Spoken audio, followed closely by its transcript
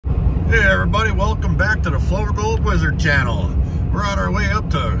Hey everybody, welcome back to the Flourgoldwizards channel. We're on our way up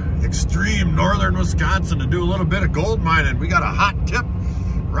to extreme northern Wisconsin to do a little bit of gold mining. We got a hot tip.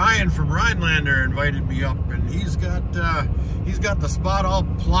 Ryan from Rhinelander invited me up, and he's got the spot all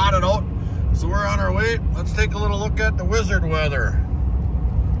plotted out. So we're on our way. Let's take a little look at the wizard weather.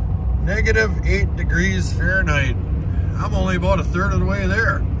 -8 degrees Fahrenheit. I'm only about a third of the way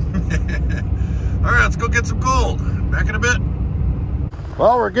there. All right, let's go get some gold. Back in a bit.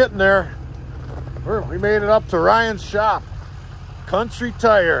 Well, we're getting there. We made it up to Ryan's shop. Country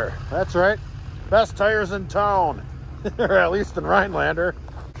Tire. That's right. Best tires in town. Or at least in Rhinelander.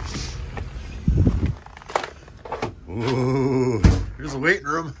 Ooh, here's a waiting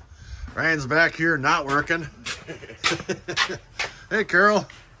room. Ryan's back here not working. Hey, Carol.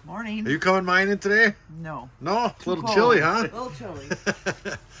 Morning. Are you coming mining today? No. No? It's a little chilly, huh? A little chilly.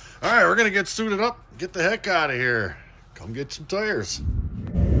 All right, we're going to get suited up. Get the heck out of here. Come get some tires.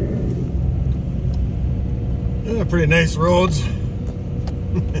 Yeah, pretty nice roads.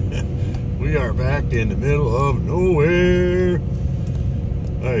 We are back in the middle of nowhere,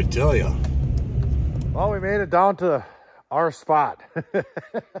 I tell ya. Well, we made it down to our spot.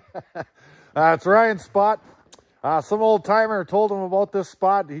 It's Ryan's spot. Some old timer told him about this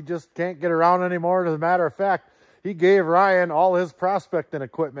spot. He just can't get around anymore. As a matter of fact, he gave Ryan all his prospecting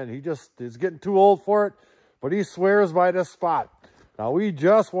equipment. He just is getting too old for it, but he swears by this spot. Now, we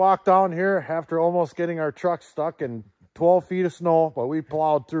just walked down here after almost getting our truck stuck in 12 feet of snow, but we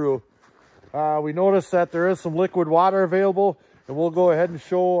plowed through. We noticed that there is some liquid water available, and we'll go ahead and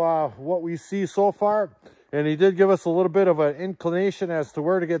show what we see so far. And he did give us a little bit of an inclination as to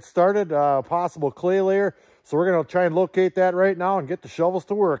where to get started, possible clay layer. So we're going to try and locate that right now and get the shovels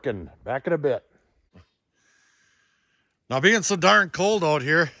to work, and back in a bit. Now, being so darn cold out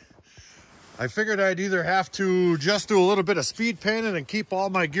here, I figured I'd either have to just do a little bit of speed painting and keep all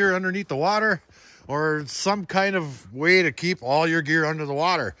my gear underneath the water, or some kind of way to keep all your gear under the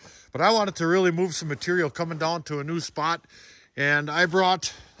water. But I wanted to really move some material coming down to a new spot, and I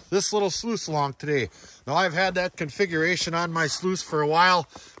brought this little sluice along today. Now, I've had that configuration on my sluice for a while.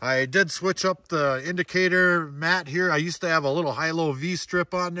 I did switch up the indicator mat here. I used to have a little high-low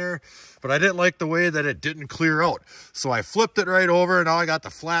V-strip on there, but I didn't like the way that it didn't clear out. So I flipped it right over, and now I got the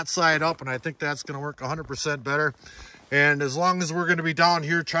flat side up, and I think that's going to work 100% better. And as long as we're going to be down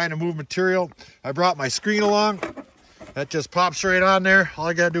here trying to move material, I brought my screen along. That just pops right on there. All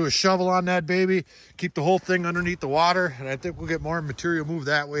I got to do is shovel on that baby, keep the whole thing underneath the water, and I think we'll get more material moved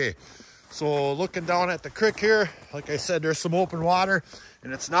that way. So looking down at the creek here, like I said, there's some open water,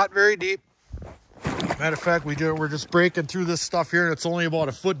 and it's not very deep. Matter of fact, we're just breaking through this stuff here, and it's only about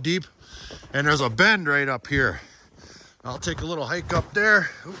a foot deep, and there's a bend right up here. I'll take a little hike up there.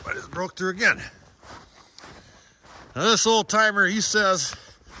 Oop, I just broke through again. Now this old timer, he says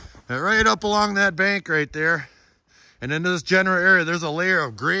that right up along that bank right there, and in this general area, there's a layer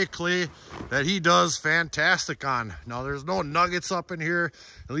of gray clay that he does fantastic on. Now, there's no nuggets up in here,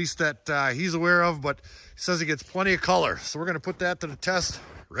 at least that he's aware of, but he says he gets plenty of color. So we're going to put that to the test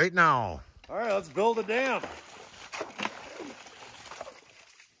right now. All right, let's build a dam.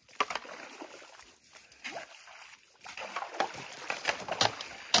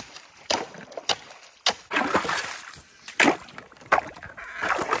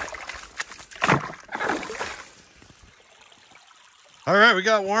 All right, we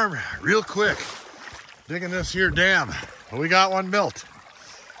got warm real quick digging this here dam. We got one built.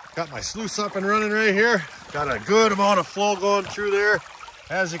 Got my sluice up and running right here. Got a good amount of flow going through there.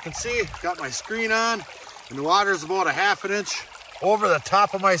 As you can see, got my screen on, and the water is about a ½ inch over the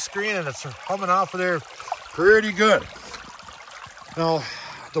top of my screen, and it's coming off of there pretty good. Now,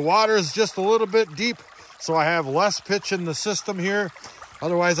 the water is just a little bit deep, so I have less pitch in the system here.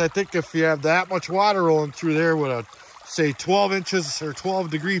 Otherwise, I think if you have that much water rolling through there with a say 12 inches or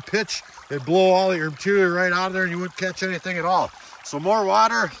 12-degree pitch, it'd blow all of your material right out of there and you wouldn't catch anything at all. So more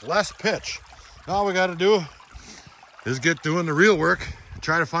water, less pitch. Now all we got to do is get doing the real work,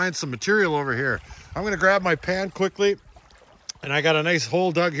 try to find some material over here. I'm going to grab my pan quickly, and I got a nice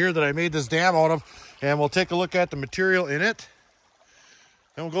hole dug here that I made this dam out of, and we'll take a look at the material in it,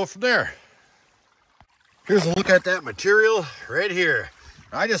 and we'll go from there. Here's a look at that material right here.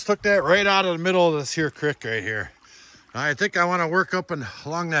 I just took that right out of the middle of this here creek right here. I think I want to work up and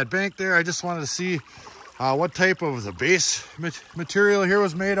along that bank there. I just wanted to see what type of the base material here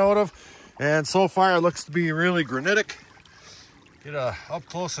was made out of. And so far it looks to be really granitic. Get a up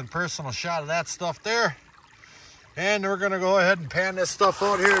close and personal shot of that stuff there. And we're going to go ahead and pan this stuff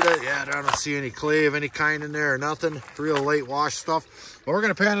out here. Yeah, I don't see any clay of any kind in there or nothing. Real light wash stuff. But we're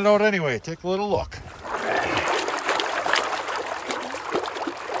going to pan it out anyway. Take a little look.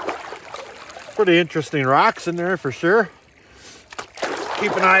 pretty interesting rocks in there for sure.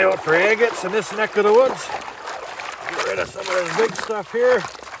 Keep an eye out for agates in this neck of the woods. Get rid of some of this big stuff here.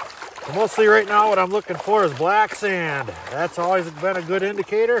 But mostly right now what I'm looking for is black sand. That's always been a good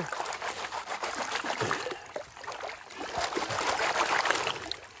indicator.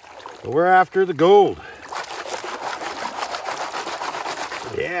 But we're after the gold.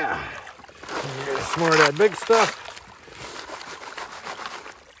 Yeah. Here's some more of that big stuff.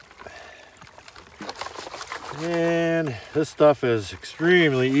 And this stuff is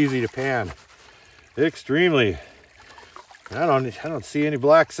extremely easy to pan. Extremely. I don't see any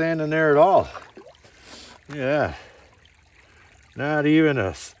black sand in there at all. Yeah. Not even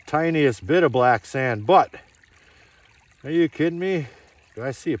a tiniest bit of black sand, but are you kidding me? Do I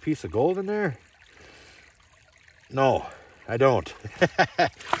see a piece of gold in there? No, I don't.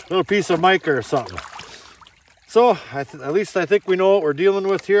 Little piece of mica or something. So at least I think we know what we're dealing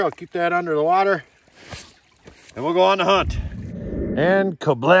with here. I'll keep that under the water and we'll go on the hunt. And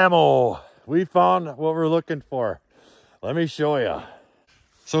kablamo, we found what we're looking for. Let me show you.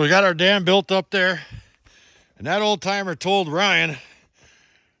 So we got our dam built up there, and that old timer told Ryan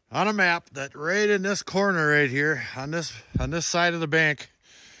on a map that right in this corner right here on this side of the bank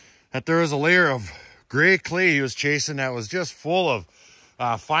that there was a layer of gray clay he was chasing that was just full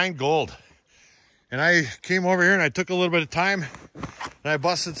of fine gold. And I came over here and I took a little bit of time and I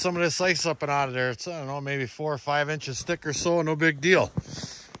busted some of this ice up and out of there. It's, I don't know, maybe 4 or 5 inches thick or so, no big deal.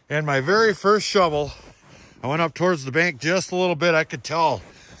 And my very first shovel, I went up towards the bank just a little bit. I could tell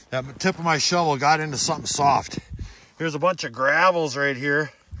that the tip of my shovel got into something soft. Here's a bunch of gravels right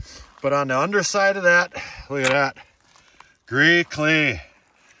here. But on the underside of that, look at that, gray clay.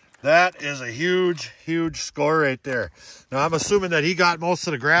 That is a huge, huge score right there. Now I'm assuming that he got most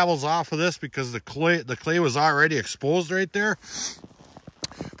of the gravels off of this because the clay was already exposed right there.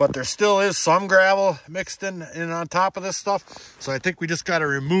 But there still is some gravel mixed in on top of this stuff. So I think we just got to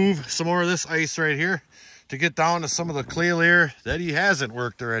remove some more of this ice right here to get down to some of the clay layer that he hasn't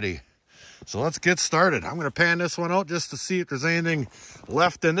worked already. So let's get started. I'm going to pan this one out just to see if there's anything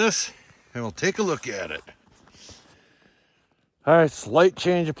left in this, and we'll take a look at it. All right, slight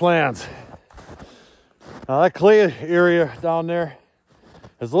change of plans. Now that clay area down there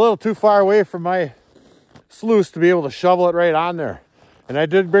is a little too far away from my sluice to be able to shovel it right on there. And I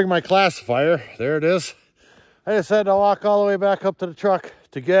did bring my classifier. There it is. I just had to walk all the way back up to the truck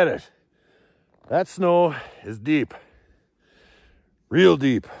to get it. That snow is deep. Real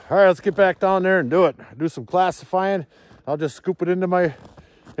deep. All right, let's get back down there and do it. Do some classifying. I'll just scoop it into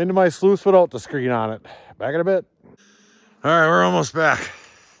my sluice without the screen on it. Back in a bit. All right, we're almost back.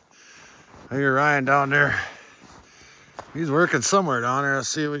 I hear Ryan down there. He's working somewhere down there. Let's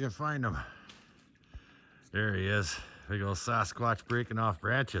see if we can find him. There he is. Big old Sasquatch breaking off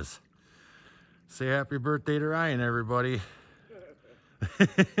branches. Say happy birthday to Ryan, everybody.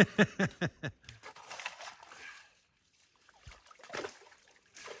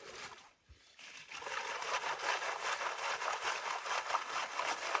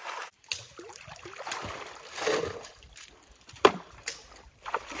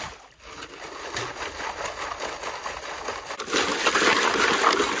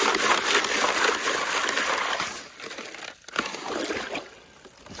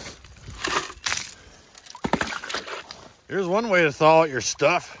 Here's one way to thaw out your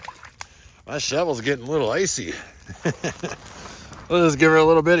stuff. My shovel's getting a little icy. Let's just give her a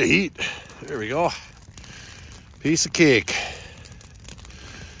little bit of heat. There we go. Piece of cake.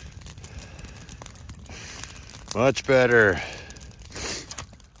 Much better.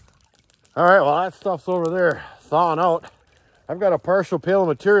 All right, well, that stuff's over there thawing out. I've got a partial pail of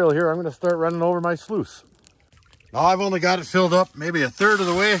material here. I'm going to start running over my sluice. Now I've only got it filled up maybe 1/3 of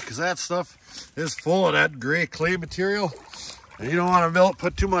the way because that stuff is full of that gray clay material. And you don't want to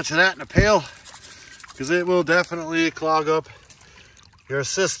put too much of that in a pail because it will definitely clog up your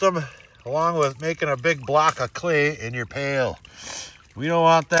system along with making a big block of clay in your pail. We don't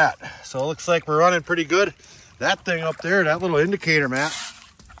want that. So it looks like we're running pretty good. That thing up there, that little indicator mat,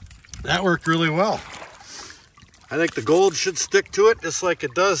 that worked really well. I think the gold should stick to it just like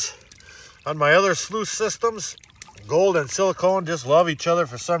it does on my other sluice systems. Gold and silicone just love each other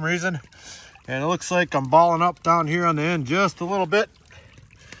for some reason. And it looks like I'm balling up down here on the end just a little bit.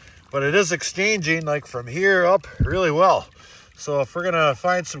 But it is exchanging like from here up really well. So if we're gonna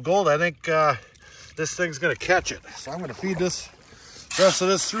find some gold, I think this thing's gonna catch it. So I'm gonna feed this rest of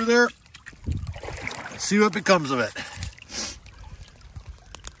this through there and see what becomes of it.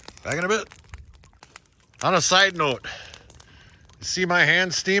 Back in a bit. On a side note, you see my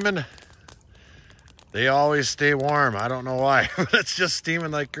hand steaming? They always stay warm. I don't know why, but it's just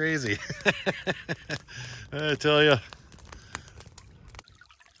steaming like crazy. I tell you.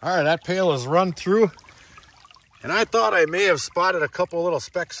 All right, that pail is run through. And I thought I may have spotted a couple little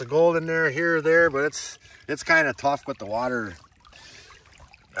specks of gold in there, here or there, but it's kind of tough with the water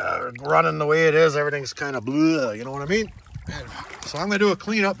running the way it is. Everything's kind of blue, you know what I mean? So I'm gonna do a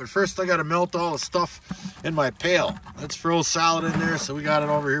cleanup, but first I gotta melt all the stuff in my pail. Let's throw salad in there, so we got it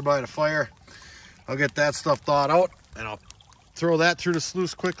over here by the fire. I'll get that stuff thawed out, and I'll throw that through the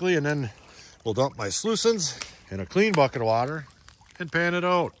sluice quickly, and then we'll dump my sluicings in a clean bucket of water and pan it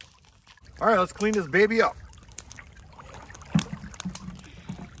out. All right, let's clean this baby up.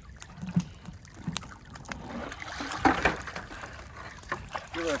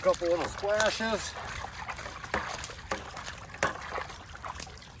 Give it a couple little splashes.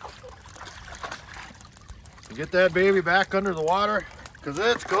 Get that baby back under the water, because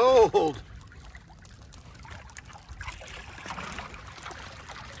it's cold.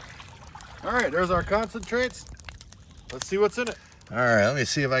 All right, there's our concentrates. Let's see what's in it. All right, let me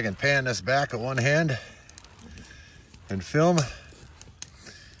see if I can pan this back with one hand and film.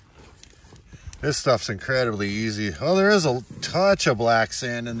 This stuff's incredibly easy. Oh, there is a touch of black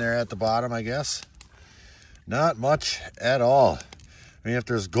sand in there at the bottom, I guess. Not much at all. I mean, if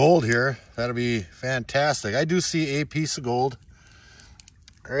there's gold here, that'll be fantastic. I do see a piece of gold.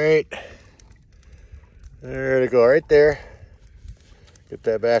 Right. There to go, right there. Get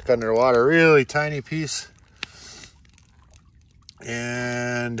that back under the water. Really tiny piece.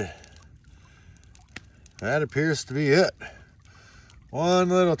 And that appears to be it. One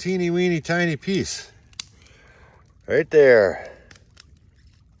little teeny weeny tiny piece. Right there.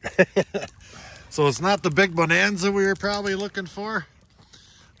 So it's not the big bonanza we were probably looking for.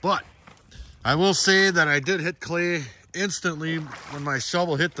 But I will say that I did hit clay instantly when my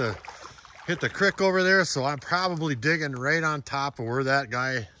shovel hit the creek over there. So I'm probably digging right on top of where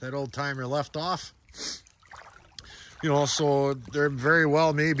that old timer left off. You know, so there very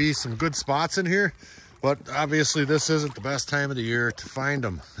well may be some good spots in here, but obviously this isn't the best time of the year to find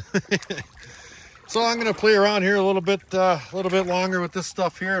them. So I'm going to play around here a little bit longer with this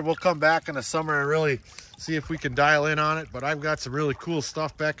stuff here. We'll come back in the summer and really see if we can dial in on it. But I've got some really cool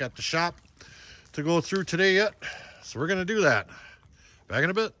stuff back at the shop to go through today yet. So we're going to do that. Back in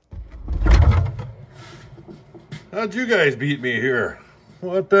a bit. How'd you guys beat me here?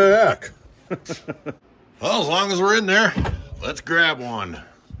 What the heck? Well, as long as we're in there, let's grab one.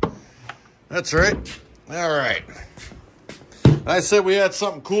 That's right. All right. I said we had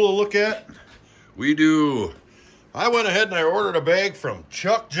something cool to look at. We do. I went ahead and I ordered a bag from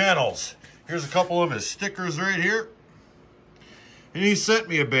Chuck Gentles. Here's a couple of his stickers right here. And he sent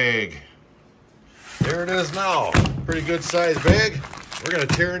me a bag. There it is now. Pretty good sized bag. We're going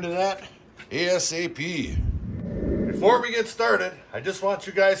to tear into that ASAP. Before we get started, I just want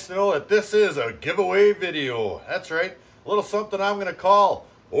you guys to know that this is a giveaway video. That's right. A little something I'm going to call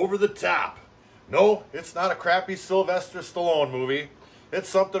Over the Top. No, it's not a crappy Sylvester Stallone movie. It's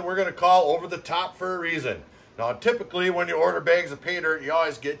something we're going to call Over the Top for a reason. Now, typically when you order bags of Paydirt, you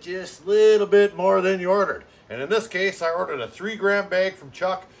always get just a little bit more than you ordered. And in this case, I ordered a 3-gram bag from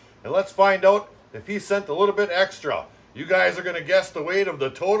Chuck. And let's find out if he sent a little bit extra. You guys are going to guess the weight of the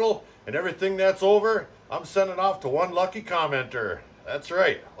total, and everything that's over, I'm sending off to one lucky commenter. That's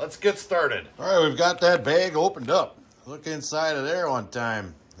right. Let's get started. All right, we've got that bag opened up. Look inside of there one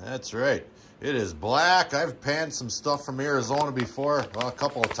time. That's right. It is black. I've panned some stuff from Arizona before, well, a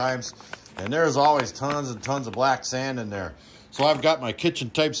couple of times, and there's always tons and tons of black sand in there. So I've got my kitchen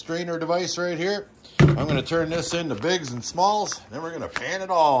type strainer device right here. I'm going to turn this into bigs and smalls, then we're going to pan it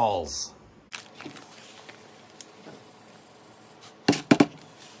alls.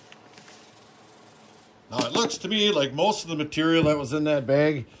 Now it looks to me like most of the material that was in that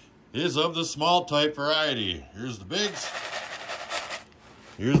bag is of the small type variety. Here's the bigs.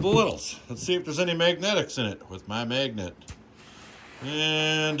 Here's the littles. Let's see if there's any magnetics in it with my magnet.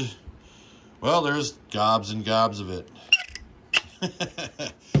 And, well, there's gobs and gobs of it.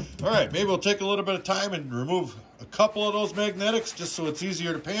 All right, maybe we'll take a little bit of time and remove a couple of those magnetics just so it's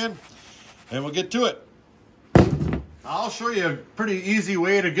easier to pan, and we'll get to it. I'll show you a pretty easy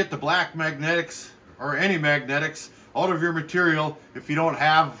way to get the black magnetics or any magnetics out of your material if you don't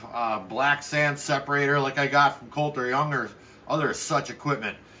have a black sand separator like I got from Coulter Young or other such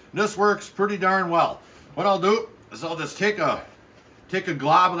equipment. And this works pretty darn well. What I'll do is I'll just take a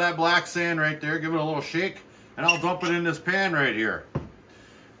glob of that black sand right there, give it a little shake, and I'll dump it in this pan right here.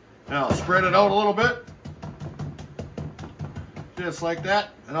 And I'll spread it out a little bit, just like that,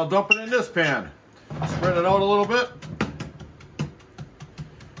 and I'll dump it in this pan. Spread it out a little bit,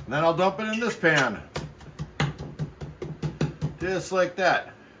 and then I'll dump it in this pan. Just like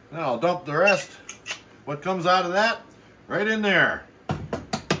that. Then I'll dump the rest, what comes out of that, right in there.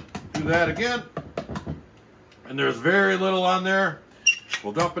 Do that again. And there's very little on there.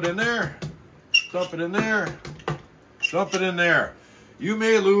 We'll dump it in there, dump it in there, dump it in there. You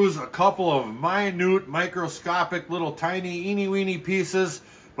may lose a couple of minute, microscopic, little tiny, eeny-weeny pieces,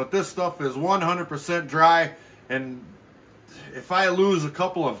 but this stuff is 100% dry. And if I lose a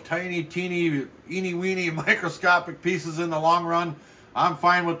couple of tiny, teeny, eeny-weeny, microscopic pieces in the long run, I'm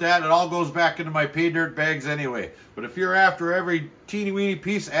fine with that. It all goes back into my Paydirt bags anyway. But if you're after every teeny-weeny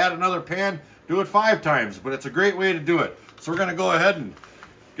piece, add another pan, do it 5 times. But it's a great way to do it. So we're going to go ahead and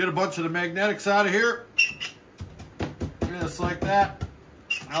get a bunch of the magnetics out of here. Just like that.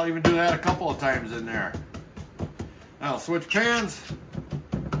 I'll even do that a couple of times in there. Now switch pans.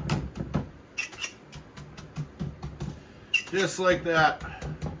 Just like that.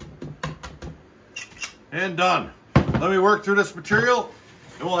 And done. Let me work through this material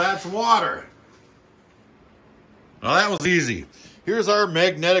and we'll add some water. Now that was easy. Here's our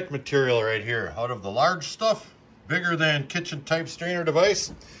magnetic material right here. Out of the large stuff, bigger than kitchen type strainer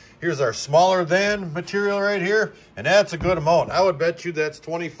device. Here's our smaller than material right here, and that's a good amount. I would bet you that's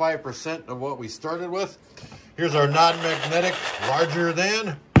 25% of what we started with. Here's our non-magnetic, larger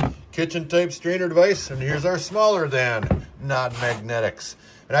than kitchen type strainer device, and here's our smaller than non-magnetics.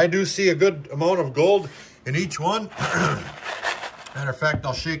 And I do see a good amount of gold in each one. Matter of fact,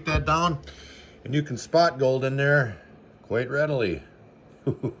 I'll shake that down, and you can spot gold in there quite readily.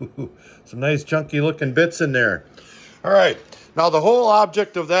 Some nice chunky looking bits in there. All right. Now, the whole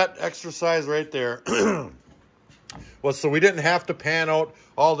object of that exercise right there was so we didn't have to pan out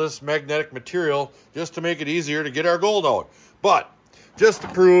all this magnetic material just to make it easier to get our gold out. But just to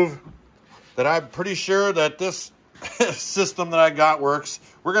prove that I'm pretty sure that this system that I got works,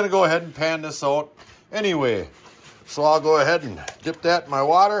 we're going to go ahead and pan this out anyway. So I'll go ahead and dip that in my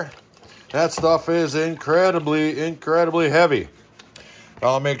water. That stuff is incredibly, incredibly heavy.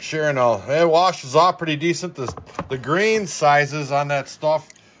 I'll make sure, and it washes off pretty decent. The grain sizes on that stuff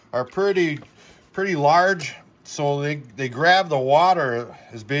are pretty large, so they grab the water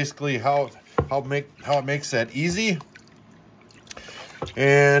is basically how it makes that easy.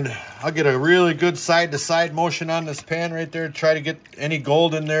 And I'll get a really good side-to-side motion on this pan right there to try to get any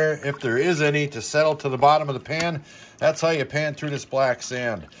gold in there, if there is any, to settle to the bottom of the pan. That's how you pan through this black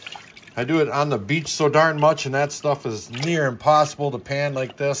sand. I do it on the beach so darn much, and that stuff is near impossible to pan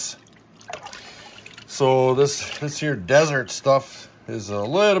like this. So this here desert stuff is a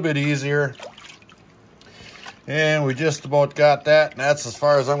little bit easier. And we just about got that, and that's as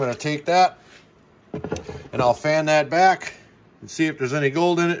far as I'm going to take that. And I'll fan that back and see if there's any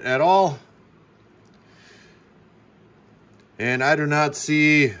gold in it at all. And I do not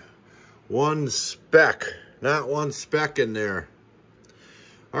see one speck, not one speck in there.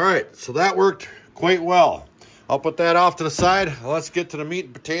 All right, so that worked quite well. I'll put that off to the side. Let's get to the meat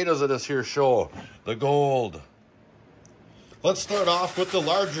and potatoes of this here show, the gold. Let's start off with the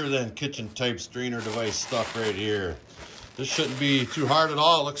larger than kitchen type strainer device stuff right here. This shouldn't be too hard at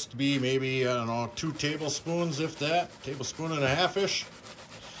all. It looks to be maybe, I don't know, 2 tablespoons, if that, tablespoon and a half-ish.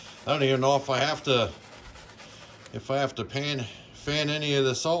 I don't even know if I have to fan any of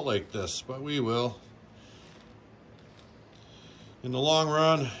this out like this, but we will. In the long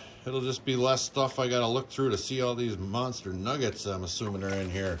run, it'll just be less stuff I gotta look through to see all these monster nuggets I'm assuming are in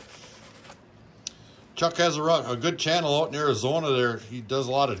here. Chuck has a good channel out in Arizona there. He does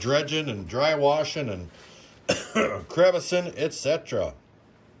a lot of dredging and dry washing and crevicing, etc.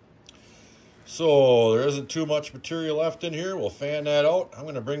 So there isn't too much material left in here. We'll fan that out. I'm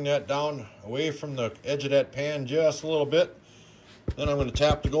gonna bring that down away from the edge of that pan just a little bit. Then I'm gonna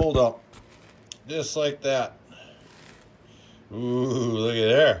tap the gold up, just like that. Ooh, look at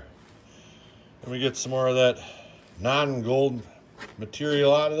there. Let me get some more of that non-gold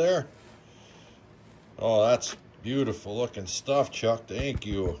material out of there. Oh, that's beautiful looking stuff, Chuck. Thank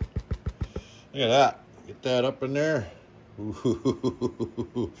you. Look at that. Get that up in there.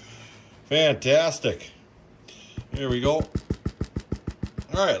 Ooh, fantastic. Here we go.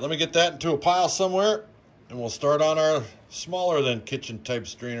 All right, let me get that into a pile somewhere, and we'll start on our smaller than kitchen type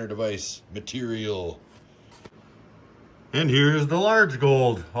strainer device material. And here's the large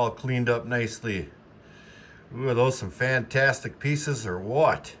gold, all cleaned up nicely. Ooh, are those some fantastic pieces or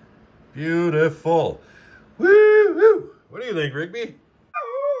what? Beautiful. Woo, woo. What do you think, Rigby?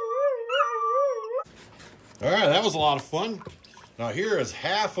 All right, that was a lot of fun. Now here is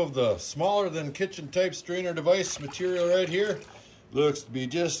half of the smaller than kitchen type strainer device material right here. Looks to be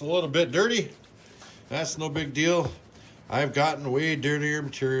just a little bit dirty. That's no big deal. I've gotten way dirtier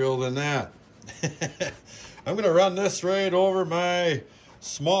material than that. I'm going to run this right over my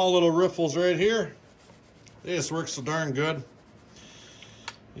small little riffles right here. This works so darn good.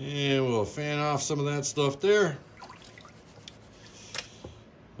 And we'll fan off some of that stuff there.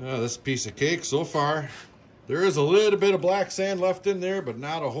 This piece of cake so far. There is a little bit of black sand left in there, but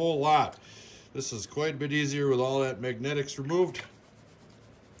not a whole lot. This is quite a bit easier with all that magnetics removed.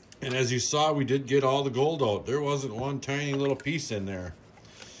 And as you saw, we did get all the gold out. There wasn't one tiny little piece in there.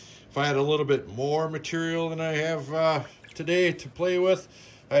 If I had a little bit more material than I have today to play with,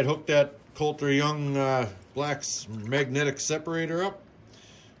 I'd hook that Coulter Young Black's magnetic separator up.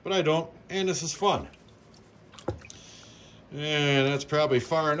 But I don't, and this is fun. And that's probably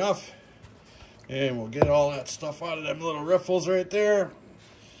far enough. And we'll get all that stuff out of them little riffles right there.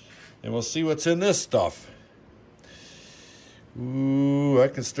 And we'll see what's in this stuff. Ooh, I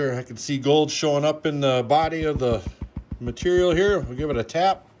can see gold showing up in the body of the material here. We'll give it a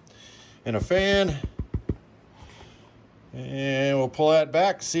tap and a fan. And we'll pull that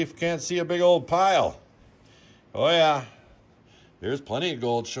back, see if we can't see a big old pile. Oh yeah, there's plenty of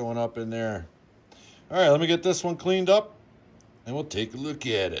gold showing up in there. All right, let me get this one cleaned up and we'll take a look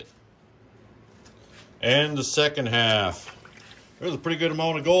at it. And the second half. There's a pretty good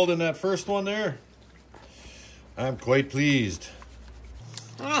amount of gold in that first one there. I'm quite pleased.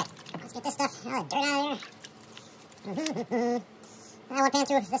 All right, let's get this stuff, all the dirt out of here. I won't pan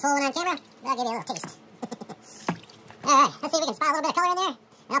through this whole one on camera, but I'll give you a little taste. All right, let's see if we can spot a little bit of color in there. And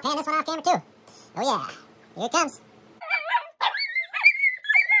I'll pan this one off camera too. Oh yeah, here it comes.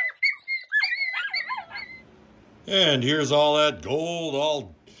 And here's all that gold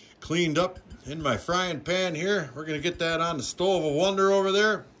all cleaned up in my frying pan here. We're gonna get that on the stove of wonder over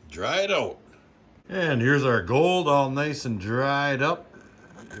there, dry it out. And here's our gold all nice and dried up.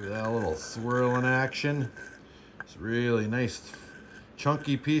 Look at that little swirling action. It's really nice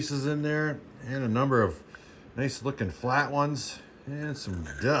chunky pieces in there and a number of nice looking flat ones and some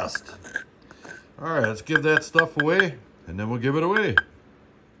dust. All right, let's give that stuff away and then we'll give it away.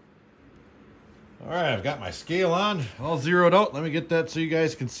 All right, I've got my scale on, all zeroed out. Let me get that so you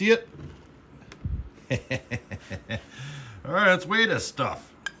guys can see it. All right, let's weigh this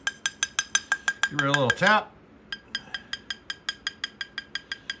stuff. Give her a little tap.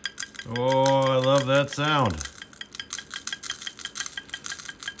 Oh, I love that sound.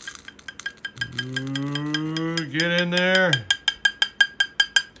 Ooh, get in there.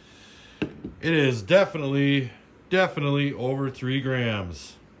 It is definitely over 3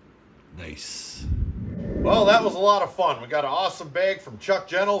 grams. Nice. Well, that was a lot of fun. We got an awesome bag from Chuck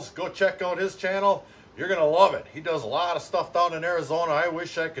Gentles. Go check out his channel. You're going to love it. He does a lot of stuff down in Arizona I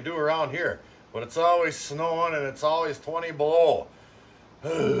wish I could do around here. But it's always snowing and it's always 20 below.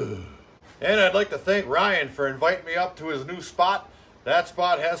 And I'd like to thank Ryan for inviting me up to his new spot. That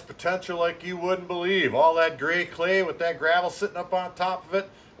spot has potential like you wouldn't believe. All that gray clay with that gravel sitting up on top of it.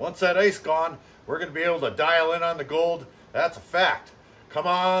 Once that ice gone, we're going to be able to dial in on the gold. That's a fact. Come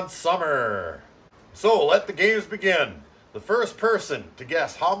on, summer. So let the games begin. The first person to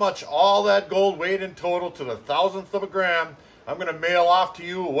guess how much all that gold weighed in total to the 1,000th of a gram, I'm going to mail off to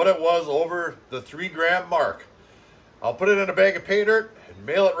you what it was over the 3 gram mark. I'll put it in a bag of pay dirt and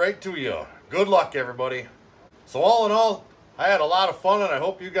mail it right to you. Good luck, everybody. So all in all, I had a lot of fun and I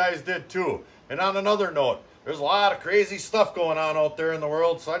hope you guys did too. And on another note, there's a lot of crazy stuff going on out there in the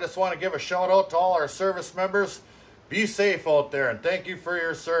world, so I just want to give a shout out to all our service members. Be safe out there and thank you for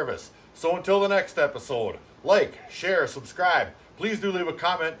your service. So until the next episode, like, share, subscribe. Please do leave a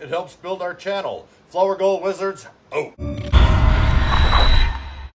comment. It helps build our channel. Flourgoldwizards, out.